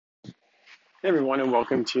Hey everyone, and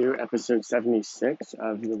welcome to episode 76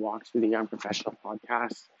 of the Walks with a Young Professional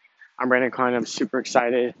podcast. I'm Brandon Klein. I'm super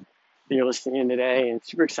excited that you're listening in today and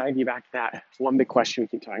super excited to be back to that one big question we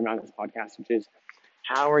keep talking about in this podcast, which is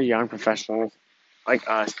how are young professionals like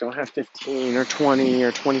us, don't have 15 or 20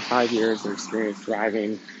 or 25 years of experience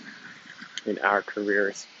thriving in our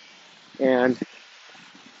careers? And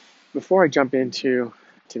before I jump into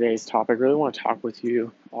today's topic, I really want to talk with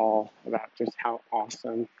you all about just how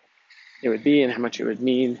awesome it would be and how much it would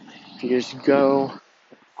mean if you just go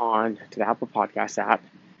on to the Apple Podcast app,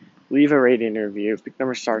 leave a rating and review, pick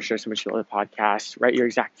number stars, share so much you love the podcast, write your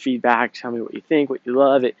exact feedback, tell me what you think, what you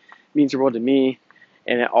love. It means the world to me,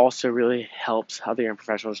 and it also really helps other young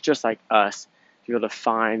professionals just like us to be able to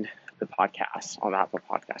find the podcast on the Apple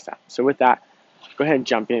Podcast app. So with that, go ahead and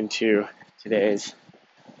jump into today's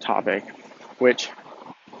topic, which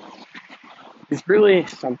is really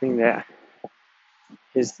something that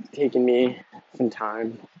has taken me some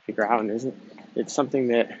time to figure out, and it's something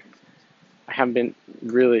that I haven't been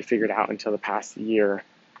really figured out until the past year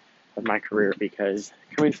of my career, because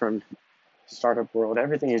coming from startup world,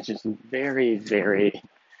 everything is just very, very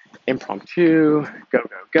impromptu, go,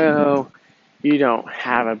 go, go. You don't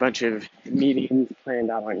have a bunch of meetings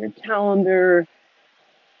planned out on your calendar.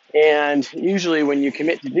 And usually when you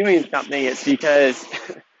commit to doing something, it's because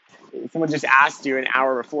someone just asked you an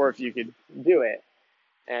hour before if you could do it.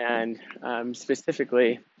 And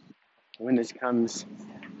specifically, when this comes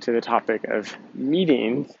to the topic of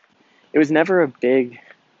meetings, it was never a big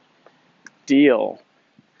deal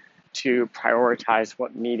to prioritize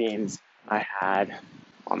what meetings I had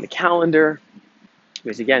on the calendar,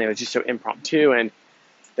 because again, it was just so impromptu and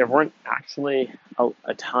there weren't actually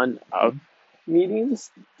a ton of meetings.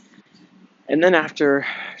 And then after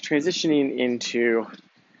transitioning into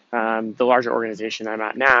the larger organization I'm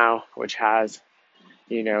at now, which has,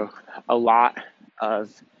 a lot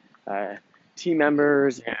of team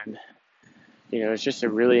members, and, it's just a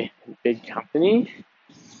really big company,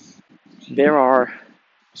 there are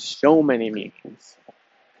so many meetings.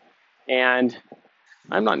 And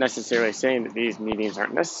I'm not necessarily saying that these meetings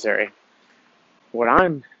aren't necessary. What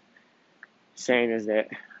I'm saying is that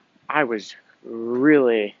I was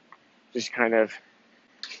really just kind of,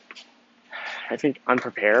 I think,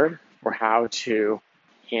 unprepared for how to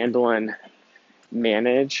handle and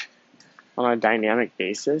manage on a dynamic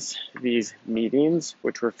basis these meetings,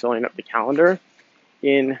 which were filling up the calendar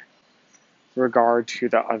in regard to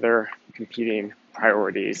the other competing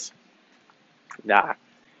priorities that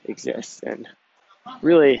exist. And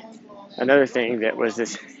really, another thing that was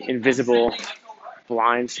this invisible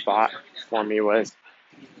blind spot for me was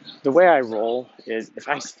the way I roll is if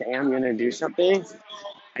I say I'm going to do something,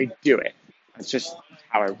 I do it. That's just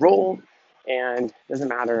how I roll. And it doesn't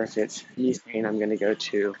matter if it's me saying I'm going to go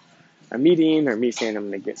to a meeting or me saying I'm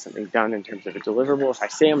going to get something done in terms of a deliverable. If I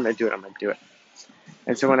say I'm going to do it, I'm going to do it.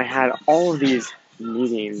 And so when I had all of these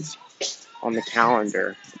meetings on the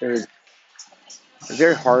calendar, it was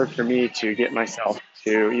very hard for me to get myself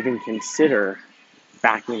to even consider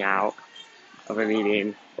backing out of a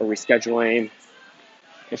meeting or rescheduling.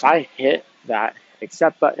 If I hit that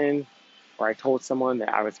accept button or I told someone that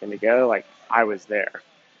I was going to go, like, I was there.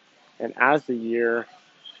 And as the year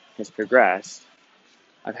has progressed,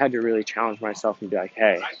 I've had to really challenge myself and be like,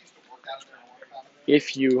 hey,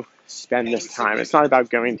 if you spend this time, it's not about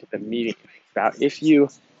going to the meeting, it's about if you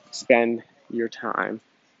spend your time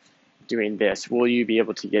doing this, will you be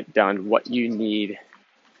able to get done what you need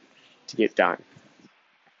to get done?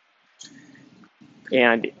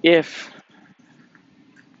 And if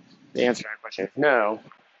the answer to that question is no,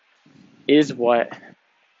 is what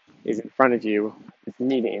is in front of you, this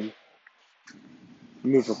meeting,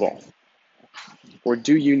 movable? Or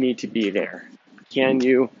do you need to be there? Can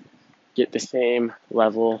you get the same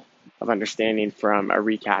level of understanding from a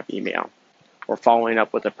recap email or following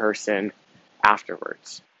up with a person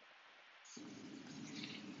afterwards?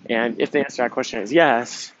 And if the answer to that question is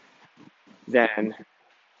yes, then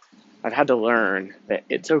I've had to learn that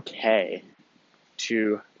it's okay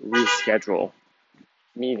to reschedule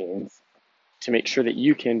meetings to make sure that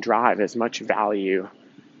you can drive as much value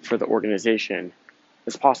for the organization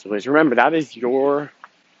as possible. Because remember, that is your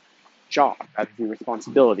job, that is your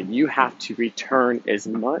responsibility. You have to return as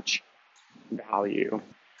much value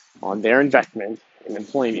on their investment in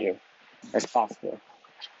employing you as possible,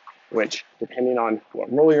 which, depending on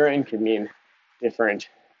what role you're in, could mean different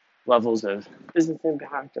levels of business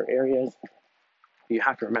impact or areas. You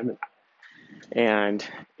have to remember that. And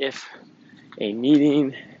if a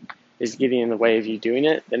meeting is getting in the way of you doing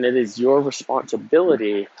it, then it is your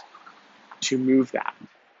responsibility to move that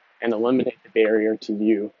and eliminate the barrier to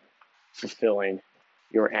you fulfilling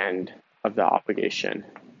your end of the obligation.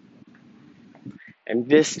 And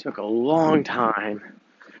this took a long time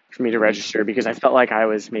for me to register because I felt like I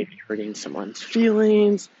was maybe hurting someone's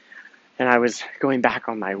feelings, and I was going back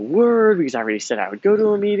on my word because I already said I would go to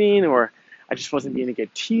a meeting, or I just wasn't being a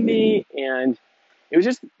good teammate, and it was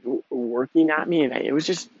just working at me, and it was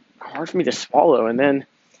just hard for me to swallow. And then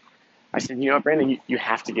I said, you know what, Brandon, you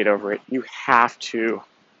have to get over it. You have to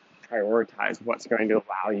prioritize what's going to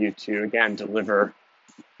allow you to, again, deliver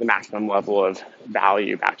the maximum level of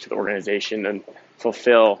value back to the organization and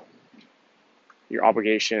fulfill your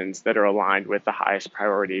obligations that are aligned with the highest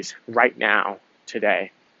priorities right now,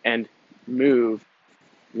 today, and move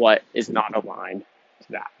what is not aligned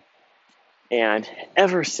to that. And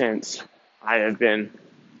ever since I have been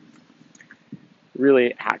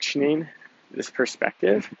really actioning this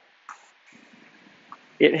perspective,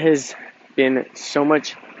 it has been so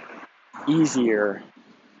much easier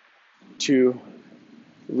to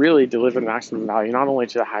really deliver the maximum value, not only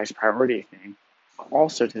to the highest priority thing, but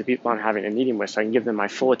also to the people I'm having a meeting with, so I can give them my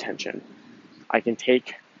full attention. I can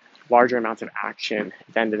take larger amounts of action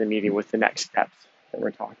at the end of the meeting with the next steps that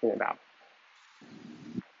we're talking about.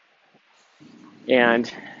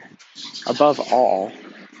 And above all,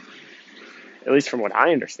 at least from what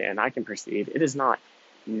I understand, I can perceive, it has not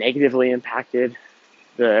negatively impacted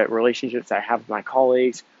the relationships I have with my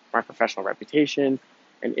colleagues, my professional reputation,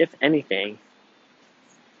 and if anything,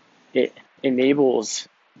 it enables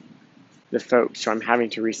the folks who I'm having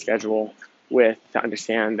to reschedule with to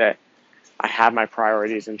understand that I have my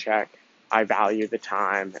priorities in check, I value the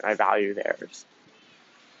time, and I value theirs.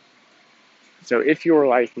 So if you're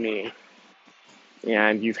like me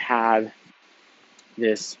and you've had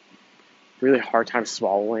this really hard time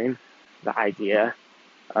swallowing the idea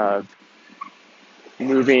of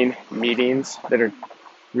moving meetings that are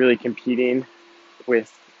really competing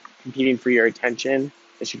for your attention,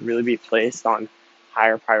 that should really be placed on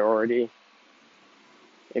higher priority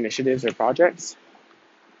initiatives or projects,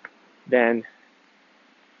 then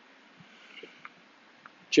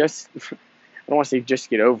just, I don't want to say just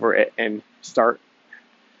get over it and start,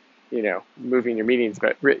 moving your meetings,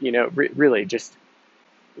 but, really just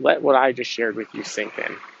let what I just shared with you sink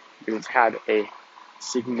in, because it's had a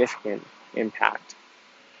significant impact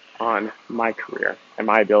on my career and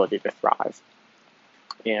my ability to thrive.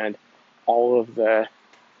 And all of the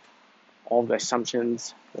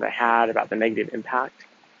assumptions that I had about the negative impact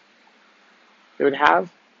it would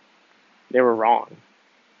have, they were wrong.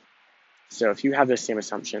 So if you have those same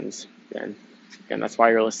assumptions, then that's why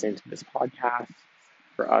you're listening to this podcast,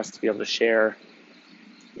 for us to be able to share,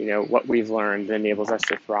 what we've learned that enables us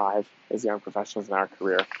to thrive as young professionals in our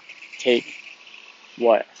career. Take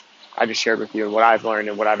what I just shared with you and what I've learned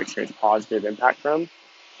and what I've experienced positive impact from,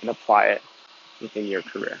 and apply it within your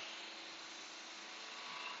career.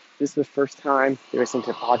 This is the first time you're listening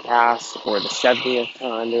to podcasts, or the 70th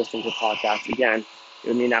time you're listening to podcasts, again, it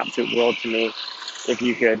would mean an absolute world to me if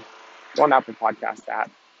you could go on Apple Podcast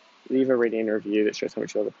app, leave a rating and review that shows how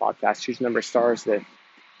much you love the podcast, choose a number of stars that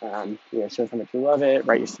shows how much you love it,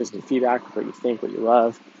 write your specific feedback with what you think, what you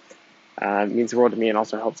love. It means the world to me, and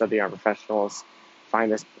also helps other young professionals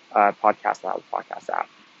find this podcast on the podcast app.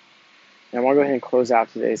 And I want to go ahead and close out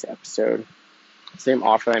today's episode. Same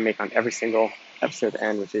offer I make on every single episode at the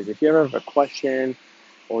end, which is if you ever have a question,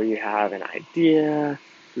 or you have an idea,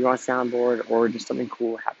 you want a soundboard, or just something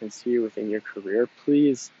cool happens to you within your career,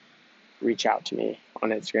 please reach out to me on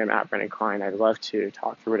Instagram at Brandon Klein. I'd love to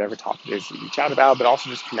talk through whatever topic it is you reach out about, but also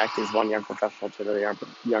just connect as one young professional to another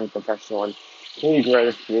young professional and really grow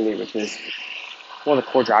this community, which is one of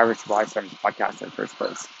the core drivers of why I started the podcast in the first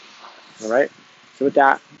place. All right. So with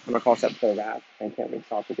that, I'm going to call this episode of that, and can't wait to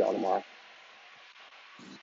talk with y'all tomorrow.